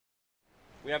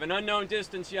We have an unknown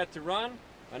distance yet to run,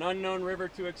 an unknown river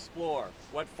to explore.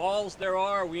 What falls there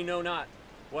are, we know not.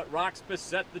 What rocks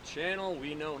beset the channel,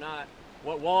 we know not.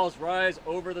 What walls rise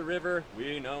over the river,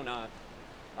 we know not.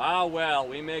 Ah well,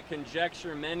 we may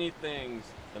conjecture many things.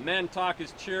 The men talk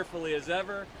as cheerfully as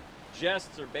ever.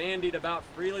 Jests are bandied about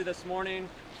freely this morning,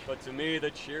 but to me the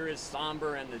cheer is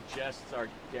somber and the jests are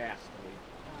ghastly.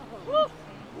 Woo!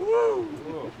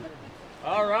 Woo!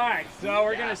 All right, so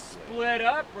we're gonna split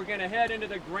up. We're gonna head into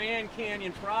the Grand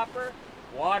Canyon proper.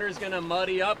 Water's gonna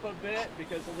muddy up a bit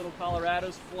because the Little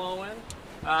Colorado's flowing.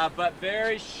 But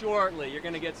very shortly, you're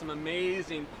gonna get some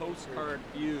amazing postcard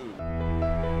views.